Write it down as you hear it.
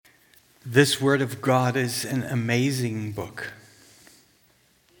This Word of God is an amazing book.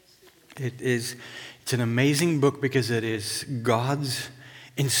 It's an amazing book because it is God's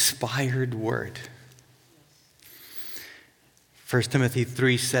inspired Word. 1 Timothy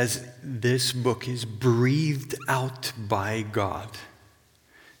 3 says this book is breathed out by God.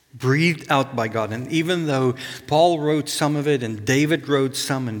 Breathed out by God. And even though Paul wrote some of it and David wrote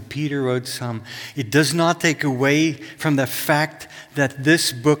some and Peter wrote some, it does not take away from the fact that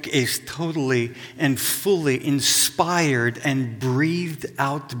this book is totally and fully inspired and breathed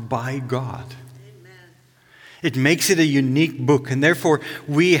out by God. It makes it a unique book, and therefore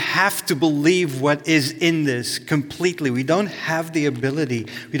we have to believe what is in this completely. We don't have the ability,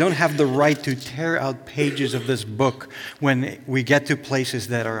 we don't have the right to tear out pages of this book when we get to places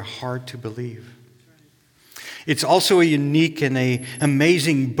that are hard to believe. It's also a unique and an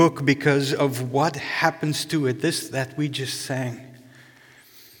amazing book because of what happens to it, this that we just sang.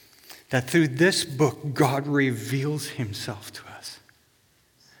 That through this book, God reveals himself to us.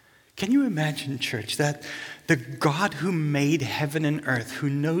 Can you imagine, church, that the God who made heaven and earth, who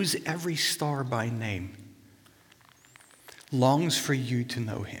knows every star by name, longs for you to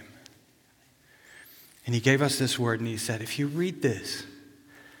know him? And he gave us this word and he said, if you read this,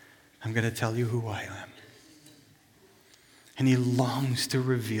 I'm going to tell you who I am. And he longs to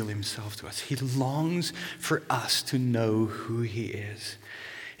reveal himself to us. He longs for us to know who he is.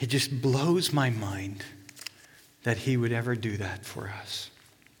 It just blows my mind that he would ever do that for us.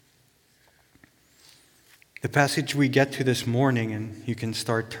 The passage we get to this morning, and you can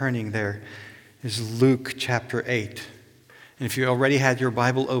start turning there, is Luke chapter 8. And if you already had your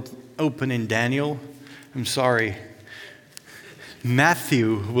Bible open in Daniel, I'm sorry.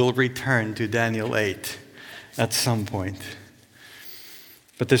 Matthew will return to Daniel 8 at some point.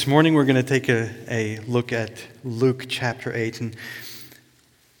 But this morning we're going to take a look at Luke chapter 8. And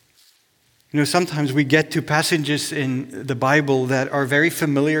sometimes we get to passages in the Bible that are very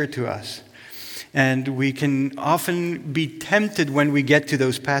familiar to us. And we can often be tempted when we get to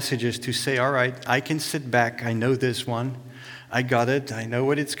those passages to say, all right, I can sit back. I know this one. I got it. I know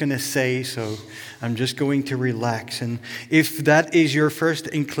what it's going to say, so I'm just going to relax. And if that is your first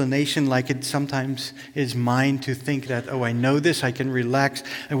inclination, like it sometimes is mine to think that, oh, I know this, I can relax,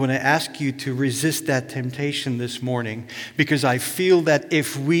 I want to ask you to resist that temptation this morning, because I feel that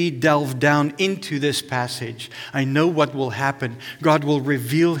if we delve down into this passage, I know what will happen. God will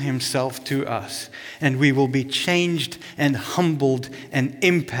reveal himself to us, and we will be changed and humbled and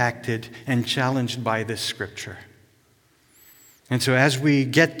impacted and challenged by this scripture. And so as we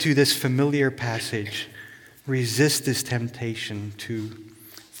get to this familiar passage, resist this temptation to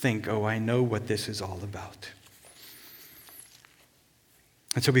think, oh, I know what this is all about.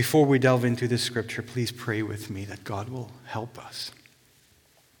 And so before we delve into this scripture, please pray with me that God will help us.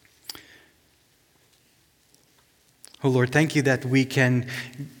 Oh Lord, thank you that we can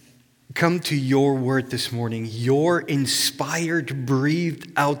come to your word this morning, your inspired, breathed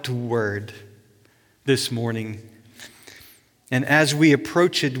out word this morning. And as we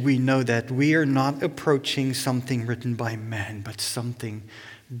approach it, we know that we are not approaching something written by man, but something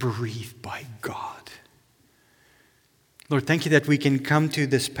breathed by God. Lord, thank you that we can come to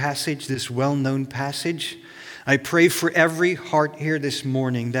this passage, this well-known passage. I pray for every heart here this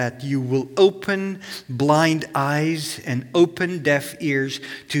morning that you will open blind eyes and open deaf ears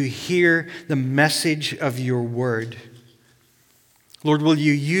to hear the message of your word. Lord, will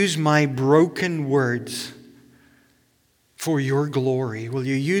you use my broken words for your glory? Will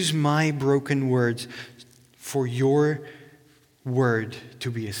you use my broken words for your word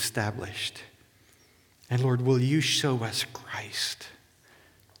to be established? And Lord, will you show us Christ?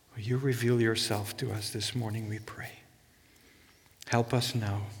 Will you reveal yourself to us this morning, we pray. Help us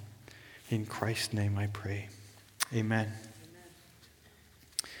now. In Christ's name I pray. Amen.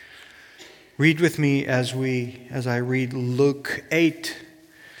 Read with me as I read Luke 8,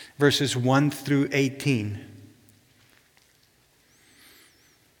 verses 1 through 18.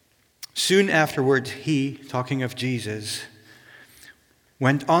 Soon afterwards, he, talking of Jesus,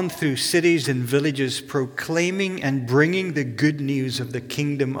 went on through cities and villages, proclaiming and bringing the good news of the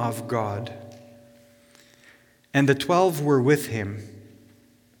kingdom of God. And the 12 were with him,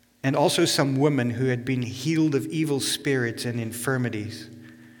 and also some women who had been healed of evil spirits and infirmities.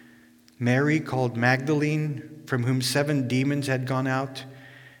 Mary, called Magdalene, from whom 7 demons had gone out,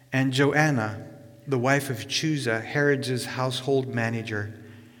 and Joanna, the wife of Chuza, Herod's household manager,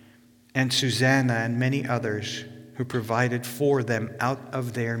 and Susanna and many others who provided for them out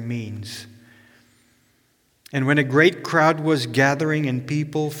of their means. And when a great crowd was gathering and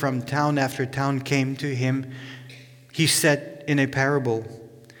people from town after town came to him, he said in a parable,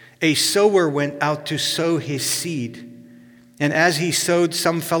 A sower went out to sow his seed. And as he sowed,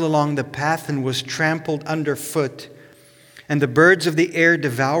 some fell along the path and was trampled underfoot, and the birds of the air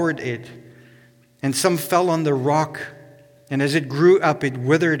devoured it. And some fell on the rock, and as it grew up, it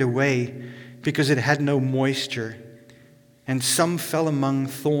withered away, because it had no moisture. And some fell among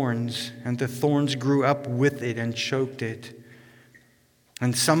thorns, and the thorns grew up with it and choked it.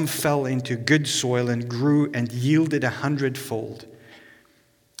 And some fell into good soil and grew and yielded 100-fold.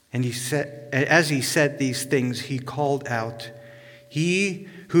 And as he said these things, he called out, "He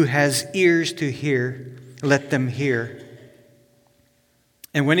who has ears to hear, let them hear."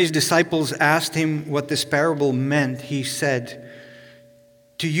 And when his disciples asked him what this parable meant, he said,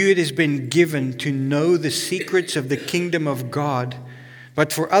 "To you it has been given to know the secrets of the kingdom of God,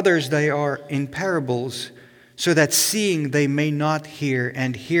 but for others they are in parables, so that seeing they may not hear,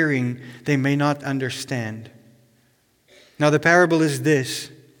 and hearing they may not understand." Now the parable is this.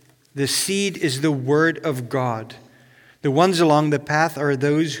 The seed is the word of God. The ones along the path are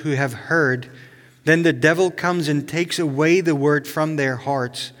those who have heard. Then the devil comes and takes away the word from their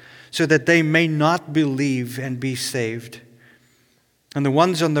hearts, so that they may not believe and be saved. And the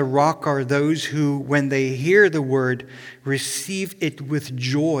ones on the rock are those who, when they hear the word, receive it with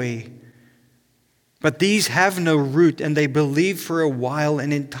joy. But these have no root, and they believe for a while,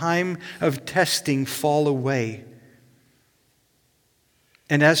 and in time of testing fall away.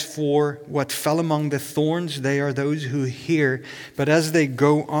 And as for what fell among the thorns, they are those who hear, but as they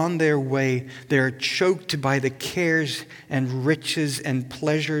go on their way, they are choked by the cares and riches and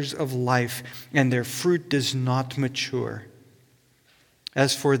pleasures of life, and their fruit does not mature.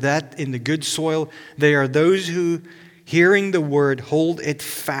 As for that in the good soil, they are those who, hearing the word, hold it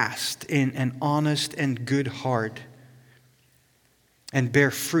fast in an honest and good heart, and bear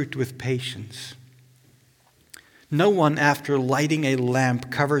fruit with patience. No one, after lighting a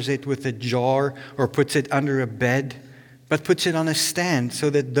lamp, covers it with a jar or puts it under a bed, but puts it on a stand so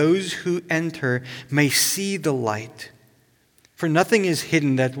that those who enter may see the light. For nothing is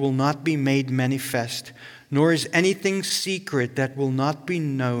hidden that will not be made manifest, nor is anything secret that will not be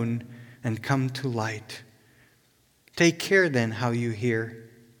known and come to light. Take care then how you hear.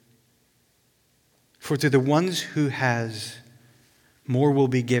 For to the ones who has, more will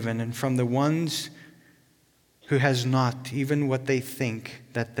be given, and from the ones who has not, even what they think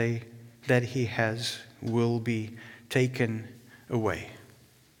that he has will be taken away.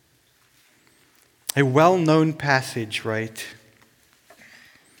 A well-known passage, right?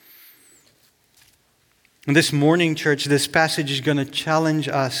 And this morning, church, this passage is going to challenge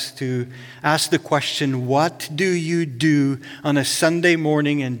us to ask the question, what do you do on a Sunday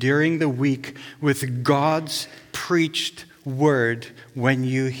morning and during the week with God's preached word when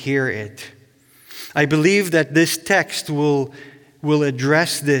you hear it? I believe that this text will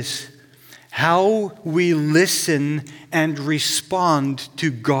address this. How we listen and respond to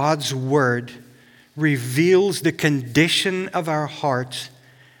God's word reveals the condition of our hearts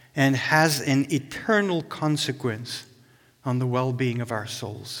and has an eternal consequence on the well-being of our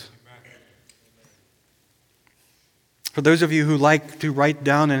souls. For those of you who like to write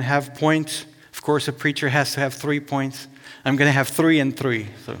down and have points, of course a preacher has to have 3 points. I'm going to have 3 and 3.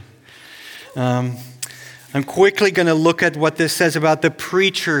 So, I'm quickly going to look at what this says about the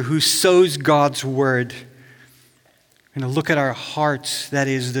preacher who sows God's word. I'm going to look at our hearts, that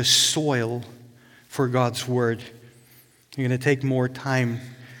is the soil for God's word. I'm going to take more time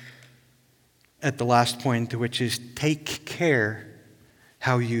at the last point, which is take care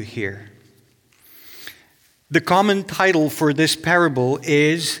how you hear. The common title for this parable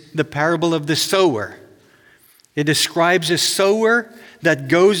is the parable of the sower. It describes a sower that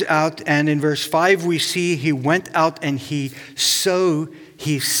goes out, and in verse 5 we see he went out and he sowed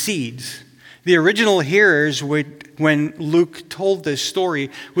his seeds. The original hearers would, when Luke told this story,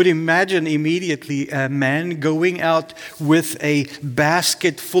 would imagine immediately a man going out with a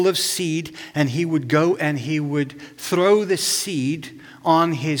basket full of seed, and he would go and he would throw the seed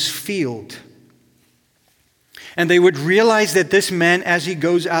on his field. And they would realize that this man, as he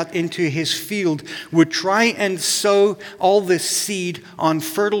goes out into his field, would try and sow all this seed on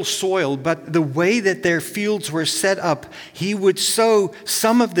fertile soil. But the way that their fields were set up, he would sow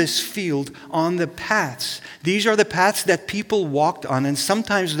some of this field on the paths. These are the paths that people walked on, and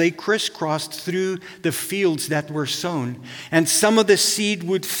sometimes they crisscrossed through the fields that were sown. And some of the seed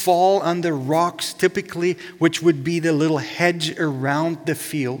would fall on the rocks, typically, which would be the little hedge around the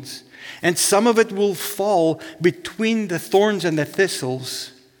fields. And some of it will fall between the thorns and the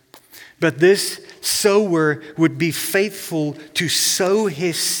thistles. But this sower would be faithful to sow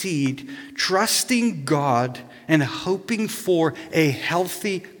his seed, trusting God and hoping for a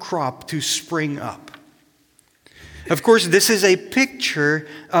healthy crop to spring up. Of course, this is a picture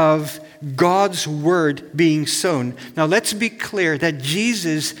of God's word being sown. Now, let's be clear that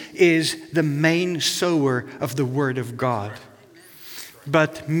Jesus is the main sower of the word of God.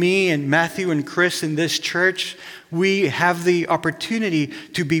 But me and Matthew and Chris in this church, we have the opportunity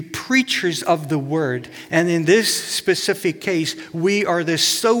to be preachers of the word. And in this specific case, we are the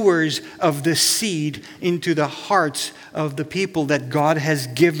sowers of the seed into the hearts of the people that God has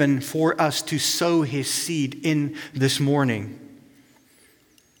given for us to sow his seed in this morning.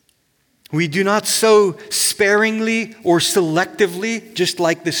 We do not sow sparingly or selectively, just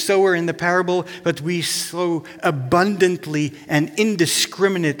like the sower in the parable, but we sow abundantly and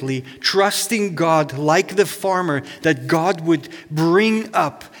indiscriminately, trusting God like the farmer that God would bring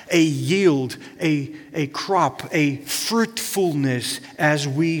up a yield, a crop, a fruitfulness as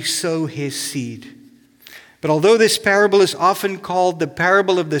we sow his seed. But although this parable is often called the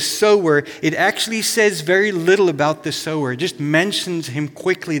parable of the sower, it actually says very little about the sower. It just mentions him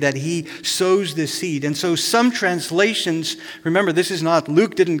quickly that he sows the seed. And so some translations, remember this is not,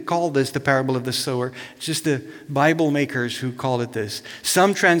 Luke didn't call this the parable of the sower. It's just the Bible makers who called it this.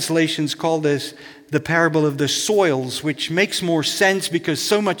 Some translations call this the parable of the soils, which makes more sense because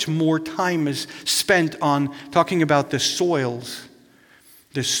so much more time is spent on talking about the soils.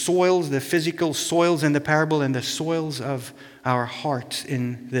 The soils, the physical soils in the parable, and the soils of our hearts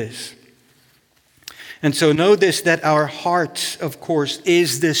in this. And so know this, that our hearts, of course,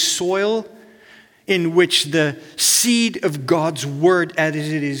 is the soil in which the seed of God's word, as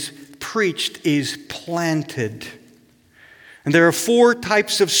it is preached, is planted. And there are 4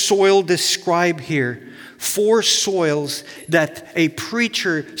 types of soil described here. 4 soils that a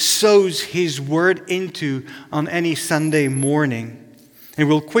preacher sows his word into on any Sunday morning. And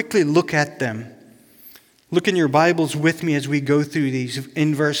we'll quickly look at them. Look in your Bibles with me as we go through these.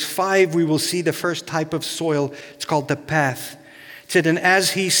 In verse 5, we will see the first type of soil. It's called the path. It said, "And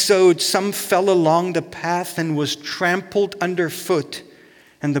as he sowed, some fell along the path and was trampled underfoot,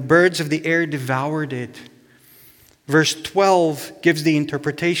 and the birds of the air devoured it." Verse 12 gives the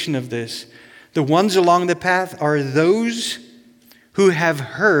interpretation of this. The ones along the path are those who have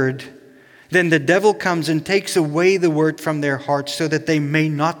heard. Then the devil comes and takes away the word from their hearts so that they may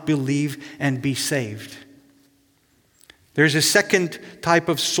not believe and be saved. There's a second type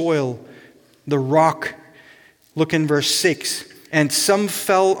of soil, the rock. Look in verse 6. "And some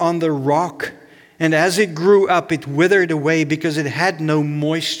fell on the rock, and as it grew up, it withered away because it had no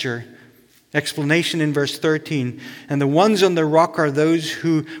moisture." Explanation in verse 13. "And the ones on the rock are those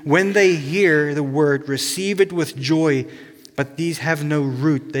who, when they hear the word, receive it with joy. But these have no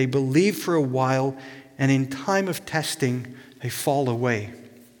root. They believe for a while, and in time of testing, they fall away."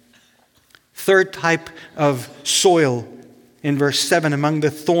 Third type of soil in verse 7, "Among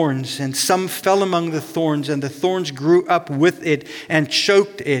the thorns. And some fell among the thorns, and the thorns grew up with it and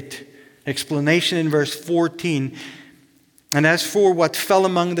choked it." Explanation in verse 14. "And as for what fell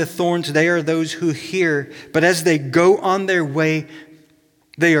among the thorns, they are those who hear. But as they go on their way,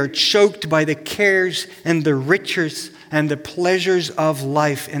 they are choked by the cares and the riches and the pleasures of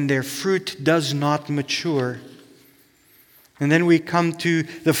life, and their fruit does not mature." And then we come to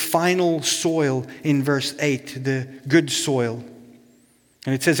the final soil in verse 8, the good soil.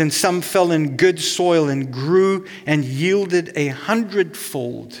 And it says, "And some fell in good soil and grew and yielded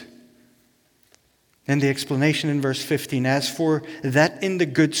 100-fold." And the explanation in verse 15, "As for that in the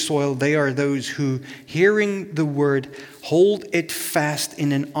good soil, they are those who, hearing the word, hold it fast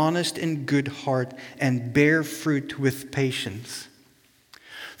in an honest and good heart and bear fruit with patience."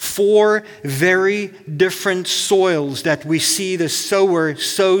 4 very different soils that we see the sower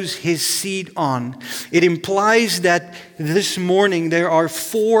sows his seed on. It implies that this morning there are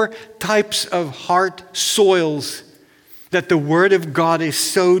 4 types of heart soils that the word of God is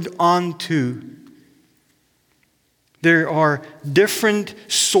sowed onto. There are different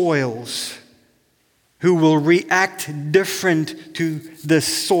soils who will react different to the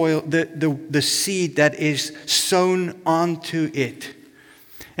soil, the seed that is sown onto it.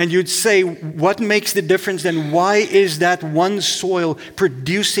 And you'd say, what makes the difference then? Why is that one soil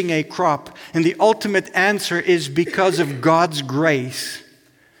producing a crop? And the ultimate answer is because of God's grace.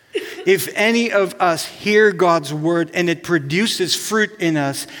 If any of us hear God's word and it produces fruit in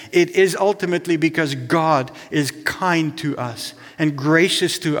us, it is ultimately because God is kind to us and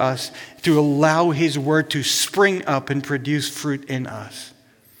gracious to us to allow his word to spring up and produce fruit in us.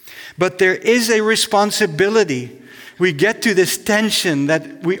 But there is a responsibility. We get to this tension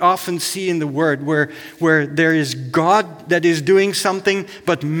that we often see in the word where there is God that is doing something,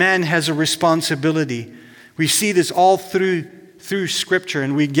 but man has a responsibility. We see this all through Scripture,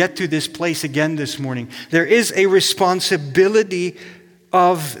 and we get to this place again this morning. There is a responsibility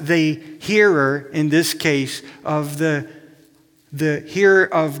of the hearer, in this case, of the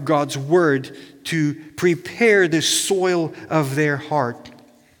hearer of God's word, to prepare the soil of their heart.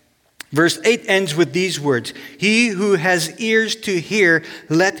 Verse 8 ends with these words, "He who has ears to hear,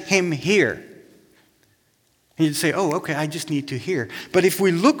 let him hear." And you'd say, oh, okay, I just need to hear. But if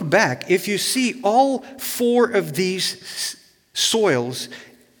we look back, if you see all four of these soils,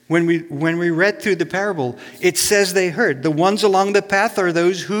 when we read through the parable, it says they heard. The ones along the path are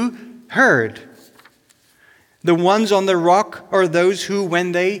those who heard. The ones on the rock are those who,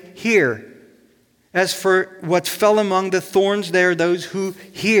 when they hear. As for what fell among the thorns, they are those who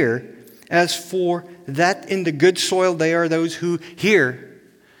hear. As for that in the good soil, they are those who hear.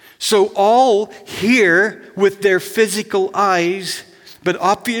 So all hear with their physical eyes, but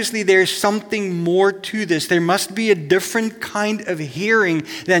obviously there's something more to this. There must be a different kind of hearing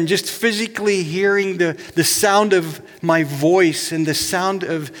than just physically hearing the sound of my voice and the sound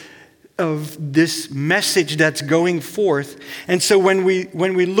of this message that's going forth. And so when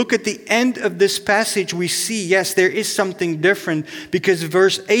we look at the end of this passage, we see, yes, there is something different, because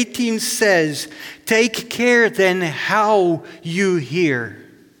verse 18 says, "Take care then how you hear."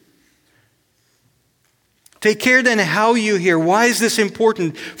 Take care then how you hear. Why is this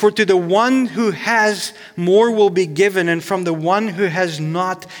important? For to the one who has, more will be given, and from the one who has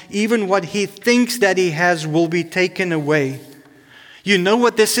not, even what he thinks that he has will be taken away. You know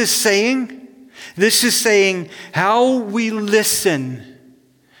what this is saying? This is saying how we listen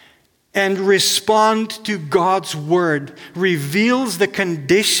and respond to God's word reveals the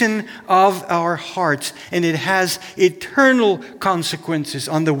condition of our hearts, and it has eternal consequences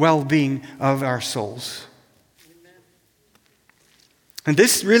on the well-being of our souls. And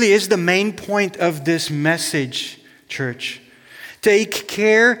this really is the main point of this message, church. Take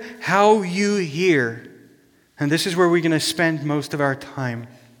care how you hear. And this is where we're going to spend most of our time.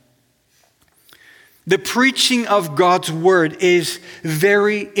 The preaching of God's word is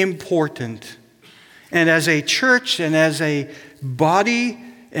very important. And as a church and as a body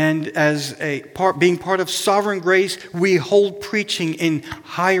and as being part of Sovereign Grace, we hold preaching in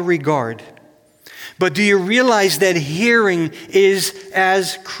high regard. But do you realize that hearing is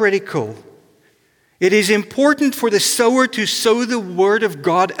as critical? It is important for the sower to sow the word of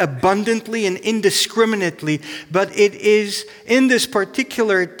God abundantly and indiscriminately, but it is in this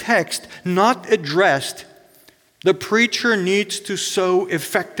particular text not addressed. The preacher needs to sow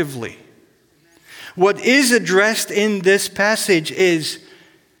effectively. What is addressed in this passage is,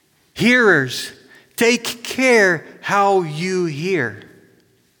 hearers, take care how you hear.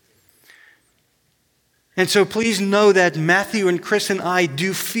 And so please know that Matthew and Chris and I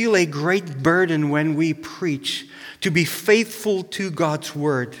do feel a great burden when we preach, to be faithful to God's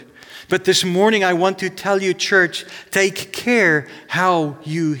word. But this morning I want to tell you, church, take care how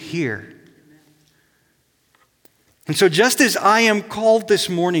you hear. And so just as I am called this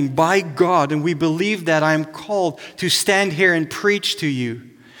morning by God, and we believe that I am called to stand here and preach to you,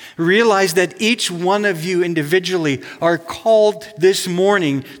 realize that each one of you individually are called this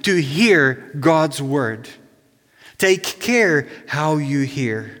morning to hear God's word. Take care how you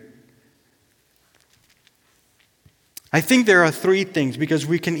hear. I think there are three things, because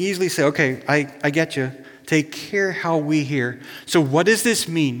we can easily say, okay, I get you. Take care how we hear. So what does this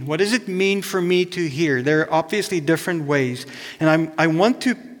mean? What does it mean for me to hear? There are obviously different ways. And I want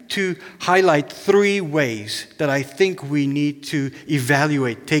to highlight three ways that I think we need to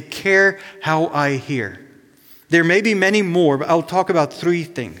evaluate. Take care how I hear. There may be many more, but I'll talk about three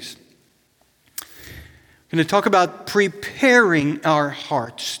things. I'm going to talk about preparing our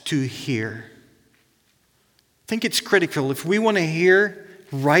hearts to hear. I think it's critical. If we want to hear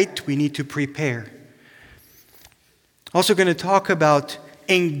right, we need to prepare. Also going to talk about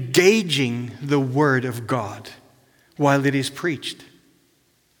engaging the word of God while it is preached.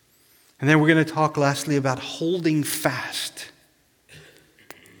 And then we're going to talk lastly about holding fast.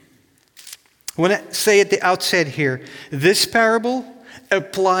 I want to say at the outset here, this parable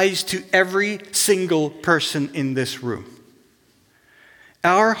applies to every single person in this room.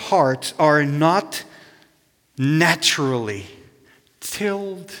 Our hearts are not naturally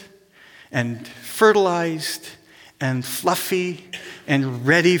tilled and fertilized and fluffy and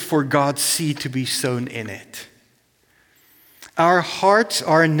ready for God's seed to be sown in it. Our hearts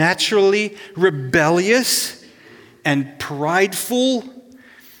are naturally rebellious and prideful,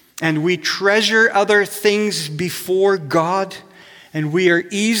 and we treasure other things before God, and we are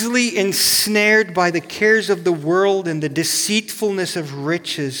easily ensnared by the cares of the world and the deceitfulness of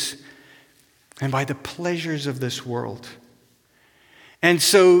riches. and by the pleasures of this world. And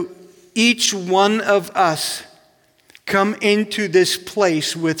so each one of us come into this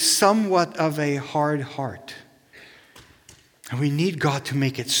place with somewhat of a hard heart. And we need God to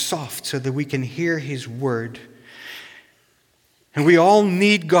make it soft so that we can hear His word. And we all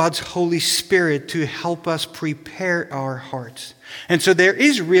need God's Holy Spirit to help us prepare our hearts. And so there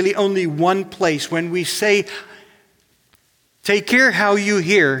is really only one place when we say, take care how you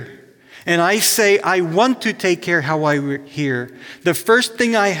hear. And I say, I want to take care how I hear. The first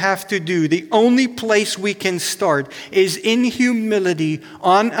thing I have to do, the only place we can start, is in humility,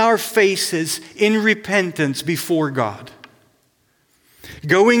 on our faces, in repentance before God.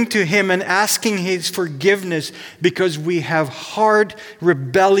 Going to Him and asking His forgiveness because we have hard,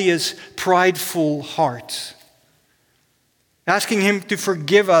 rebellious, prideful hearts. Asking Him to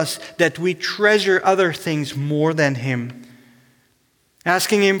forgive us that we treasure other things more than Him.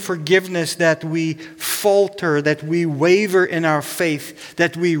 Asking Him forgiveness that we falter, that we waver in our faith,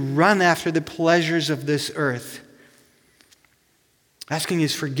 that we run after the pleasures of this earth. Asking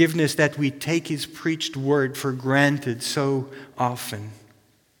His forgiveness that we take His preached word for granted so often.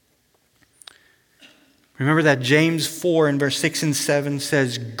 Remember that James 4 in verse 6 and 7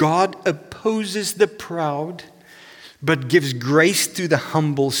 says, God opposes the proud, but gives grace to the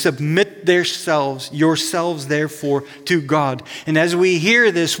humble. Submit yourselves therefore to God. And as we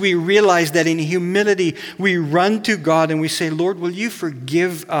hear this, we realize that in humility, we run to God and we say, Lord, will you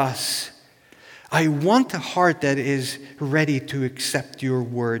forgive us? I want a heart that is ready to accept your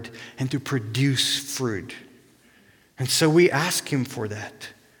word and to produce fruit. And so we ask Him for that.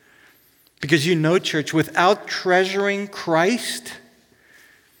 Because you know, church, without treasuring Christ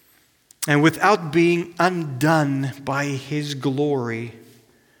and without being undone by His glory,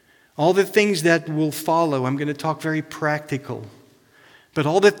 all the things that will follow, I'm going to talk very practical, but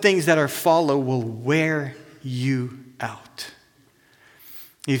all the things that follow will wear you out.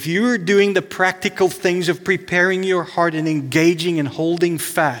 If you are doing the practical things of preparing your heart and engaging and holding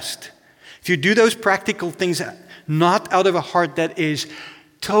fast, if you do those practical things not out of a heart that is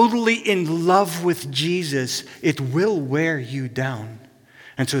totally in love with Jesus, it will wear you down.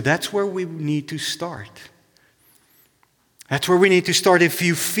 And so that's where we need to start. That's where we need to start. If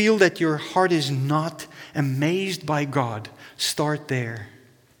you feel that your heart is not amazed by God, start there.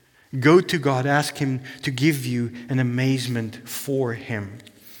 Go to God, ask Him to give you an amazement for Him.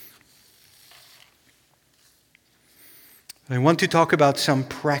 I want to talk about some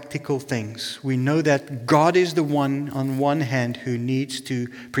practical things. We know that God is the one, on one hand, who needs to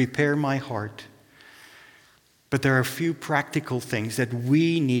prepare my heart. But there are a few practical things that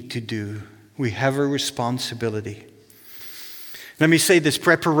we need to do. We have a responsibility. Let me say this,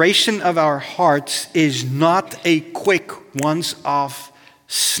 preparation of our hearts is not a quick, once-off,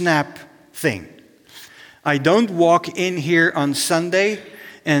 snap thing. I don't walk in here on Sunday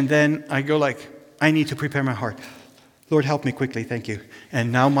and then I go like, I need to prepare my heart. Lord, help me quickly, thank you.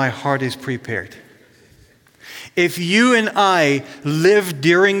 And now my heart is prepared. If you and I live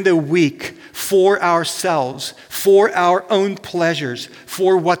during the week for ourselves, for our own pleasures,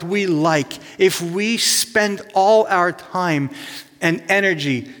 for what we like, if we spend all our time and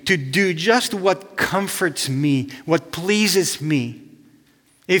energy to do just what comforts me, what pleases me,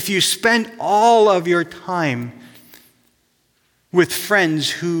 if you spend all of your time with friends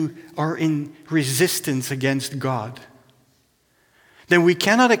who are in resistance against God, then we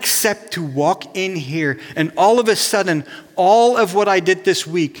cannot accept to walk in here and all of a sudden, all of what I did this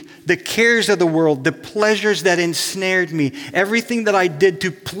week, the cares of the world, the pleasures that ensnared me, everything that I did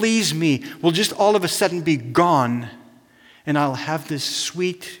to please me will just all of a sudden be gone. And I'll have this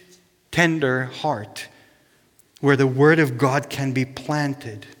sweet, tender heart where the Word of God can be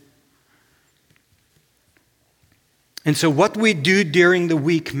planted. And so what we do during the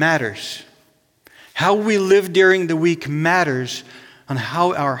week matters. How we live during the week matters on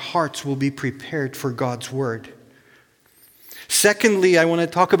how our hearts will be prepared for God's Word. Secondly, I want to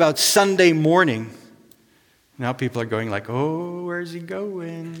talk about Sunday morning. Now people are going like, oh, where's he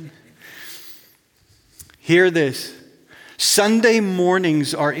going? Hear this. Sunday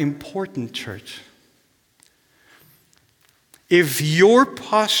mornings are important, church. If your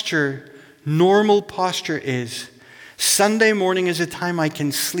posture, normal posture is, Sunday morning is a time I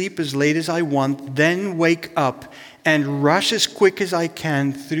can sleep as late as I want, then wake up and rush as quick as I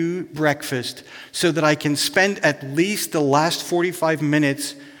can through breakfast so that I can spend at least the last 45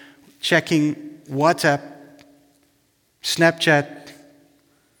 minutes checking WhatsApp, Snapchat,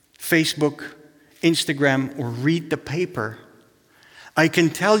 Facebook, Instagram, or read the paper. I can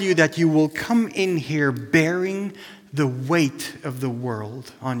tell you that you will come in here bearing the weight of the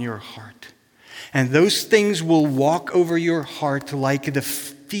world on your heart. And those things will walk over your heart like the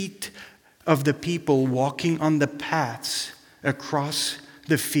feet of the people walking on the paths across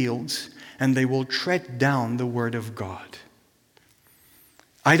the fields, and they will tread down the word of God.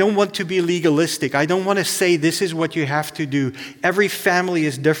 I don't want to be legalistic. I don't want to say this is what you have to do. Every family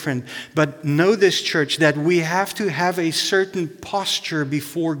is different. But know this, church, that we have to have a certain posture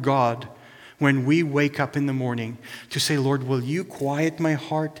before God when we wake up in the morning to say, Lord, will you quiet my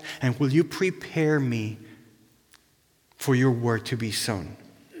heart and will you prepare me for your word to be sown?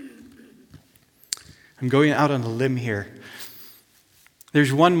 I'm going out on a limb here.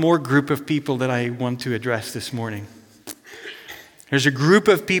 There's one more group of people that I want to address this morning. There's a group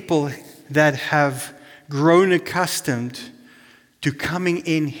of people that have grown accustomed to coming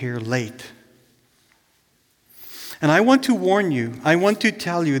in here late. And I want to warn you, I want to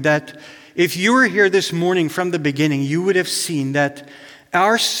tell you that if you were here this morning from the beginning, you would have seen that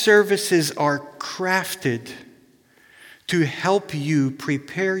our services are crafted to help you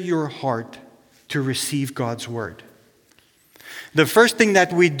prepare your heart to receive God's word. The first thing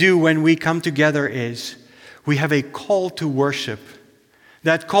that we do when we come together is we have a call to worship.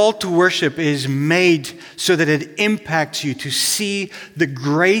 That call to worship is made so that it impacts you to see the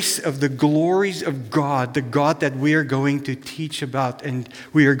grace of the glories of God, the God that we are going to teach about and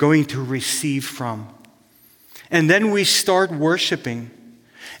we are going to receive from. And then we start worshiping.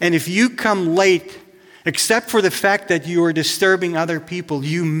 And if you come late, except for the fact that you are disturbing other people,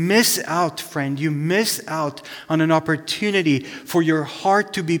 you miss out, friend. You miss out on an opportunity for your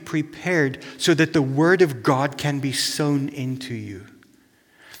heart to be prepared so that the word of God can be sown into you.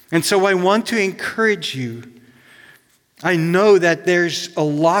 And so I want to encourage you. I know that there's a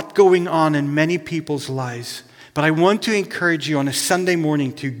lot going on in many people's lives, but I want to encourage you on a Sunday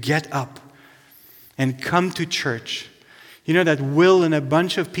morning to get up and come to church. You know that Will and a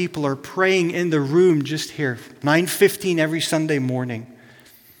bunch of people are praying in the room just here, 9:15 every Sunday morning.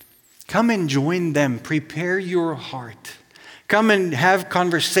 Come and join them. Prepare your heart. Come and have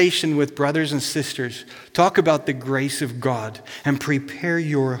conversation with brothers and sisters. Talk about the grace of God and prepare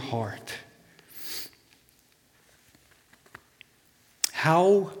your heart.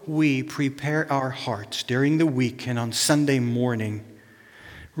 How we prepare our hearts during the week and on Sunday morning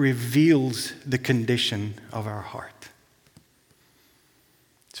reveals the condition of our heart.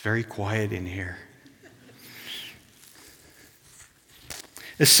 It's very quiet in here.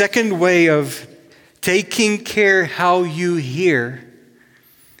 The second way of taking care how you hear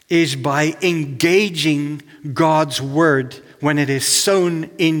is by engaging God's word when it is sown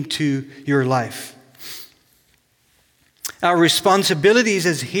into your life. Our responsibilities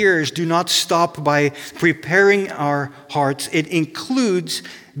as hearers do not stop by preparing our hearts. It includes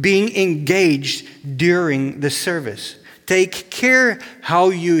being engaged during the service. Take care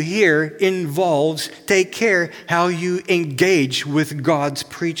how you hear involves take care how you engage with God's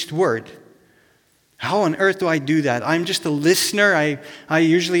preached word. How on earth do I do that? I'm just a listener. I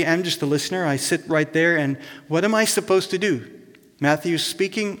usually am just a listener. I sit right there and what am I supposed to do? Matthew's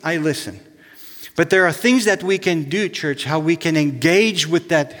speaking, I listen. But there are things that we can do, church, how we can engage with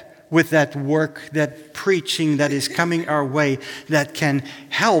that work, that preaching that is coming our way that can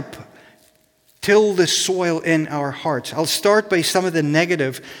help till the soil in our hearts. I'll start by some of the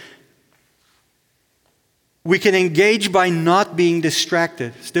negative. We can engage by not being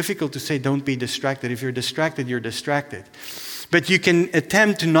distracted. It's difficult to say don't be distracted. If you're distracted, you're distracted. But you can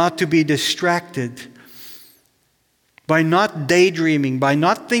attempt not to be distracted by not daydreaming, by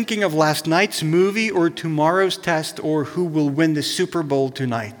not thinking of last night's movie or tomorrow's test or who will win the Super Bowl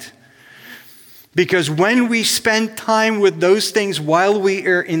tonight. Because when we spend time with those things while we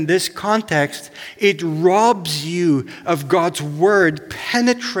are in this context, it robs you of God's word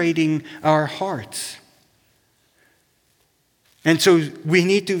penetrating our hearts. And so we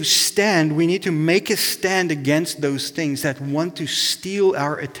need to make a stand against those things that want to steal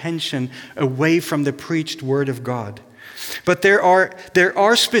our attention away from the preached word of God. But there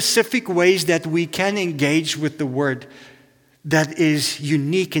are specific ways that we can engage with the word that is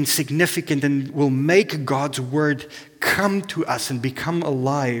unique and significant and will make God's word come to us and become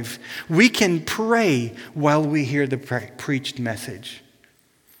alive. We can pray while we hear the preached message.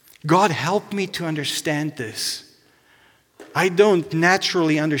 God, help me to understand this. I don't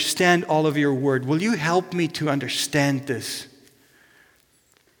naturally understand all of your word. Will you help me to understand this?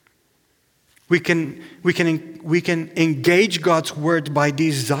 We can engage God's word by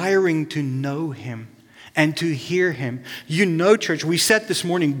desiring to know him and to hear him. You know, church, we said this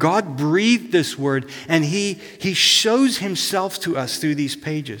morning, God breathed this word and he shows himself to us through these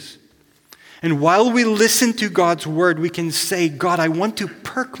pages. And while we listen to God's word, we can say, God, I want to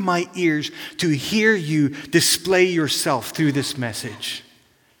perk my ears to hear you display yourself through this message.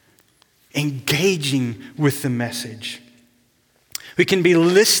 Engaging with the message. We can be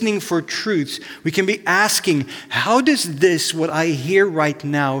listening for truths. We can be asking, how does this, what I hear right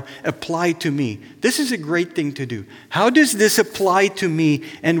now, apply to me? This is a great thing to do. How does this apply to me,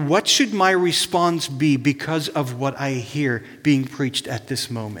 and what should my response be because of what I hear being preached at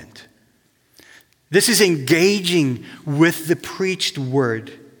this moment? This is engaging with the preached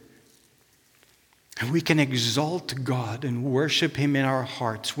word. And we can exalt God and worship Him in our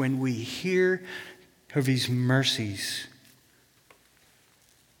hearts when we hear of His mercies.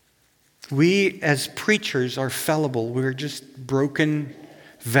 We as preachers are fallible. We're just broken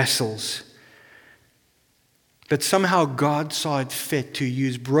vessels. But somehow God saw it fit to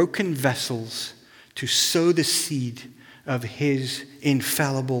use broken vessels to sow the seed of His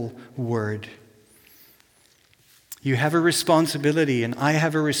infallible word. You have a responsibility, and I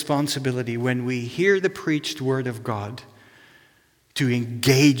have a responsibility when we hear the preached word of God to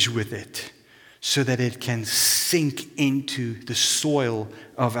engage with it so that it can sink into the soil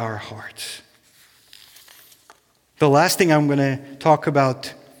of our hearts. The last thing I'm going to talk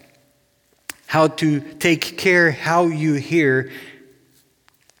about, how to take care how you hear,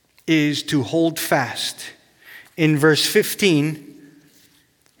 is to hold fast. In verse 15,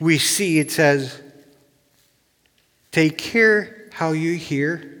 we see it says, take care how you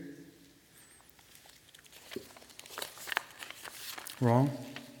hear. Wrong.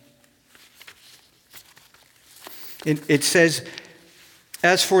 It says,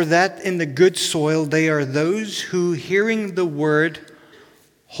 as for that in the good soil, they are those who, hearing the word,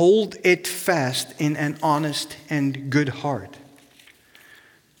 hold it fast in an honest and good heart.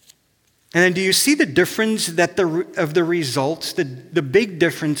 And then do you see the difference of the results, the big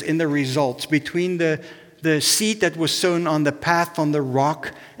difference in the results between the seed that was sown on the path, on the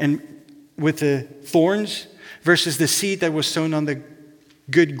rock, and with the thorns, versus the seed that was sown on the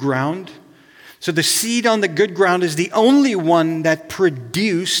good ground? So the seed on the good ground is the only one that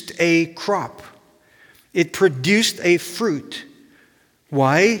produced a crop. It produced a fruit.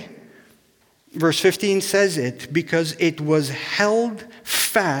 Why? Verse 15 says it, because it was held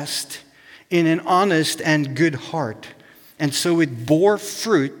fast in an honest and good heart. And so it bore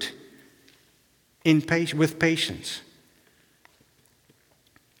fruit with patience.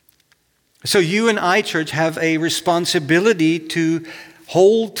 So you and I, church, have a responsibility to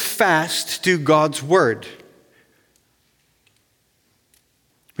hold fast to God's word.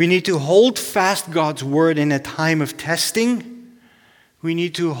 We need to hold fast God's word in a time of testing. We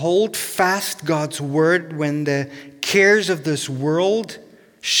need to hold fast God's word when the cares of this world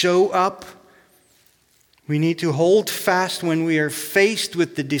show up. We need to hold fast when we are faced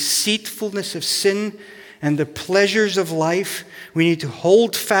with the deceitfulness of sin and the pleasures of life. We need to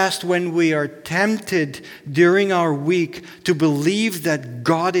hold fast when we are tempted during our week to believe that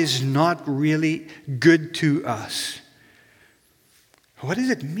God is not really good to us. What does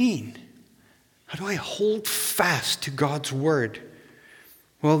it mean? How do I hold fast to God's word?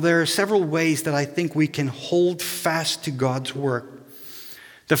 Well, there are several ways that I think we can hold fast to God's word.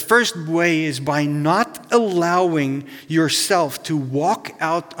 The first way is by not allowing yourself to walk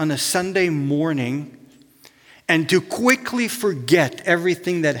out on a Sunday morning and to quickly forget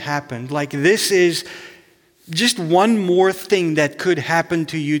everything that happened. Like this is just one more thing that could happen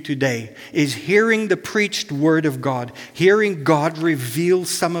to you today, is hearing the preached word of God, hearing God reveal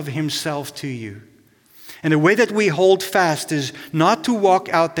some of Himself to you. And the way that we hold fast is not to walk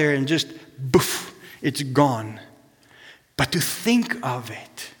out there and just, boof, it's gone. But to think of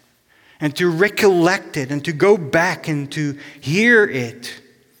it and to recollect it and to go back and to hear it.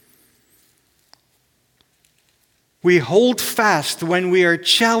 We hold fast when we are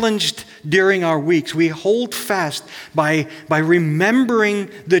challenged during our weeks. We hold fast by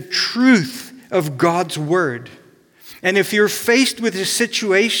remembering the truth of God's word. And if you're faced with a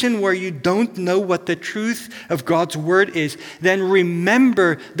situation where you don't know what the truth of God's word is, then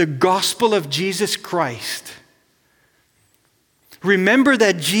remember the gospel of Jesus Christ. Remember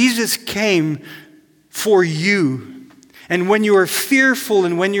that Jesus came for you. And when you are fearful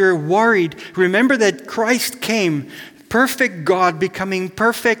and when you're worried, remember that Christ came, perfect God becoming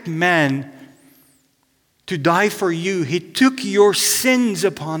perfect man, to die for you. He took your sins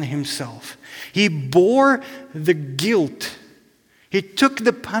upon Himself. He bore the guilt. He took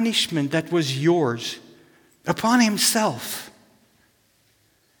the punishment that was yours upon Himself.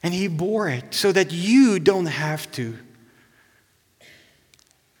 And He bore it so that you don't have to.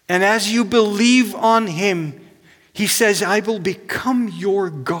 And as you believe on Him, He says, I will become your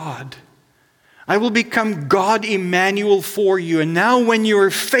God. I will become God Emmanuel for you. And now when you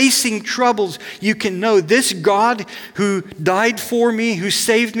are facing troubles, you can know this God who died for me, who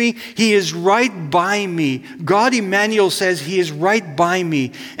saved me, He is right by me. God Emmanuel says He is right by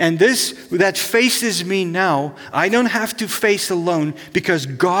me. And this that faces me now, I don't have to face alone because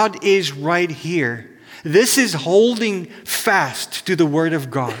God is right here. This is holding fast to the Word of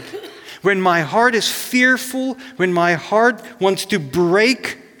God. When my heart is fearful, when my heart wants to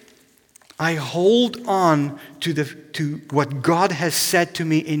break, I hold on to what God has said to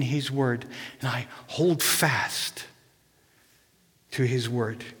me in His Word. And I hold fast to His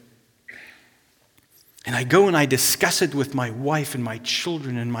Word. And I go and I discuss it with my wife and my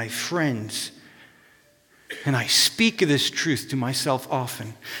children and my friends. And I speak this truth to myself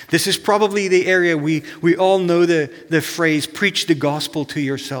often. This is probably the area we all know the phrase, preach the gospel to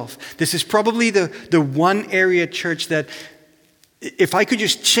yourself. This is probably the one area, church, that if I could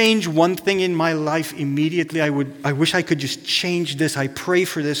just change one thing in my life immediately, I wish I could just change this. I pray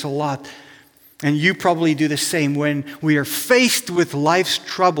for this a lot. And you probably do the same when we are faced with life's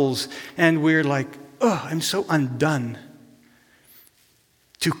troubles and we're like, oh, I'm so undone.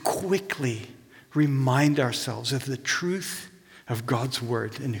 To quickly remind ourselves of the truth of God's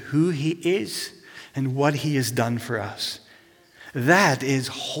Word and who He is and what He has done for us. That is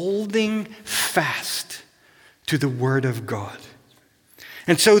holding fast to the Word of God.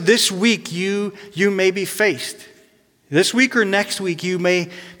 And so this week you may be faced. This week or next week you may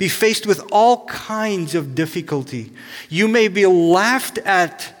be faced with all kinds of difficulty. You may be laughed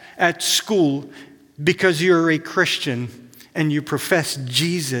at school because you're a Christian and you profess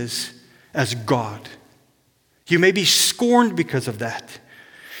Jesus as God. You may be scorned because of that.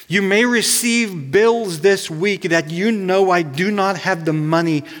 You may receive bills this week that you know I do not have the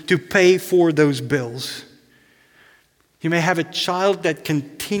money to pay for those bills. You may have a child that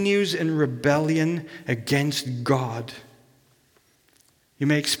continues in rebellion against God. You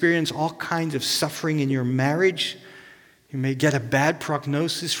may experience all kinds of suffering in your marriage. You may get a bad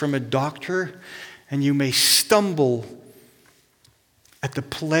prognosis from a doctor, and you may stumble at the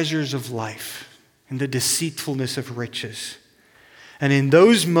pleasures of life and the deceitfulness of riches. And in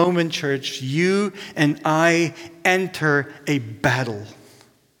those moments, church, you and I enter a battle.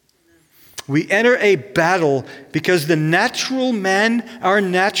 We enter a battle because the natural man, our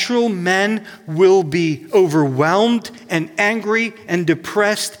natural man, will be overwhelmed and angry and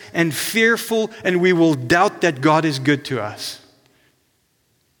depressed and fearful, and we will doubt that God is good to us.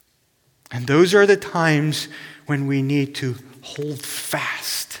 And those are the times when we need to hold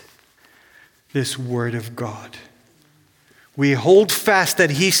fast this Word of God. We hold fast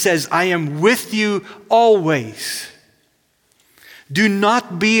that He says, I am with you always. Do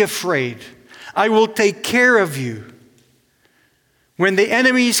not be afraid. I will take care of you. When the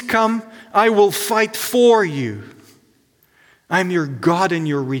enemies come, I will fight for you. I'm your God and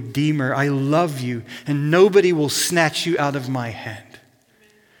your Redeemer. I love you, and nobody will snatch you out of my hand.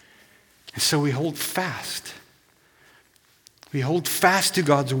 And so we hold fast. We hold fast to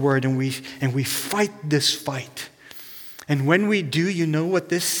God's Word, and we fight this fight. And when we do, you know what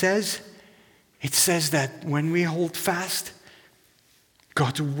this says? It says that when we hold fast,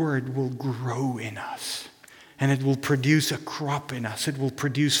 God's Word will grow in us. And it will produce a crop in us. It will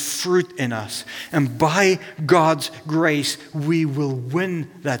produce fruit in us. And by God's grace, we will win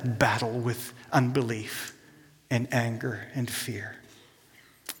that battle with unbelief and anger and fear.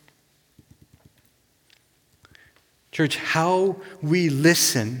 Church, how we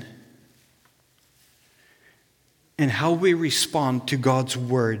listen and how we respond to God's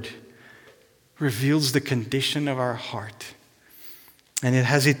Word reveals the condition of our heart. And it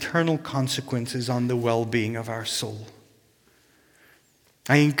has eternal consequences on the well-being of our soul.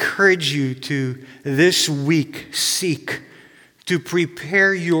 I encourage you to, this week, seek to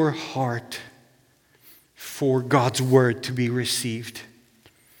prepare your heart for God's Word to be received.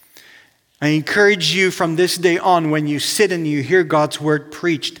 I encourage you from this day on, when you sit and you hear God's Word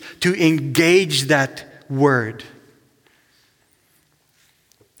preached, to engage that Word.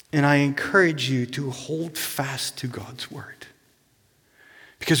 And I encourage you to hold fast to God's Word.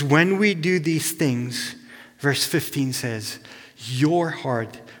 Because when we do these things, verse 15 says, your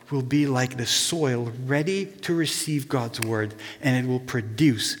heart will be like the soil ready to receive God's Word, and it will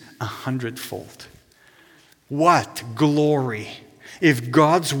produce 100-fold. What glory if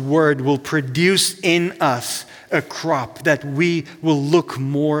God's Word will produce in us a crop that we will look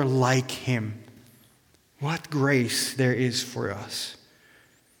more like Him. What grace there is for us.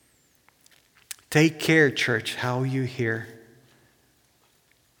 Take care, church, how you hear.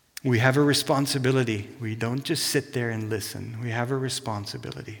 We have a responsibility. We don't just sit there and listen. We have a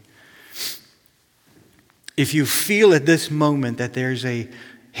responsibility. if you feel at this moment that there's a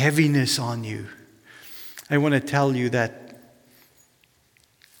heaviness on you, I want to tell you that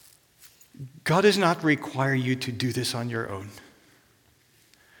God does not require you to do this on your own.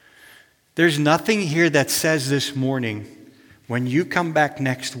 There's nothing here that says this morning, when you come back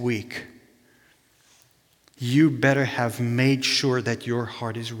next week, you better have made sure that your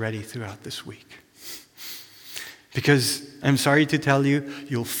heart is ready throughout this week. Because I'm sorry to tell you,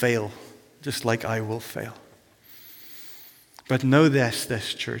 you'll fail, just like I will fail. But know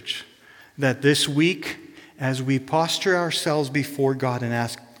this, church, that this week, as we posture ourselves before God and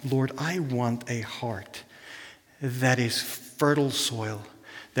ask, Lord, I want a heart that is fertile soil,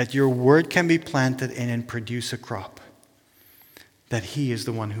 that your word can be planted in and produce a crop, that He is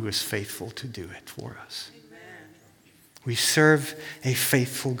the one who is faithful to do it for us. Amen. We serve a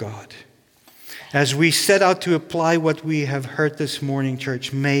faithful God. As we set out to apply what we have heard this morning,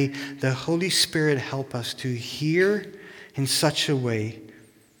 church, may the Holy Spirit help us to hear in such a way,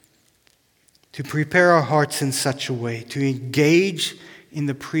 to prepare our hearts in such a way, to engage in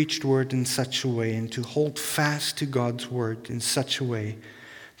the preached word in such a way, and to hold fast to God's word in such a way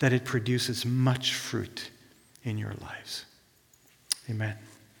that it produces much fruit in your lives. Amen.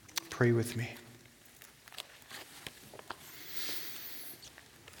 Pray with me.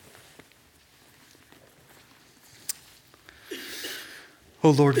 Oh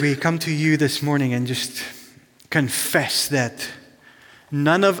Lord, we come to you this morning and just confess that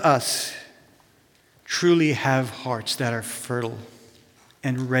none of us truly have hearts that are fertile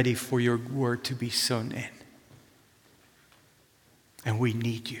and ready for your word to be sown in. And we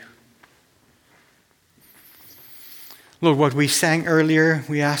need you. Lord, what we sang earlier,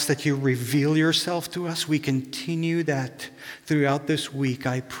 we ask that you reveal yourself to us. We continue that throughout this week.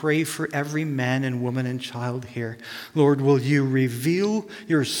 I pray for every man and woman and child here. Lord, will you reveal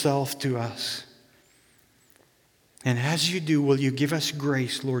yourself to us? And as you do, will you give us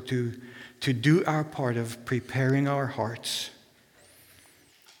grace, Lord, to do our part of preparing our hearts.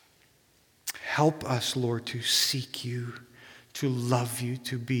 Help us, Lord, to seek you, to love you,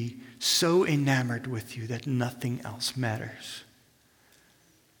 to be so enamored with you that nothing else matters.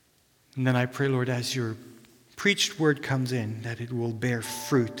 And then I pray, Lord, as your preached word comes in, that it will bear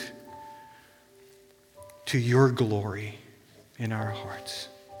fruit to your glory in our hearts.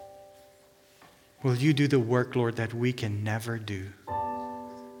 Will you do the work, Lord, that we can never do?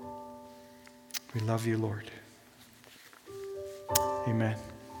 We love you, Lord. Amen.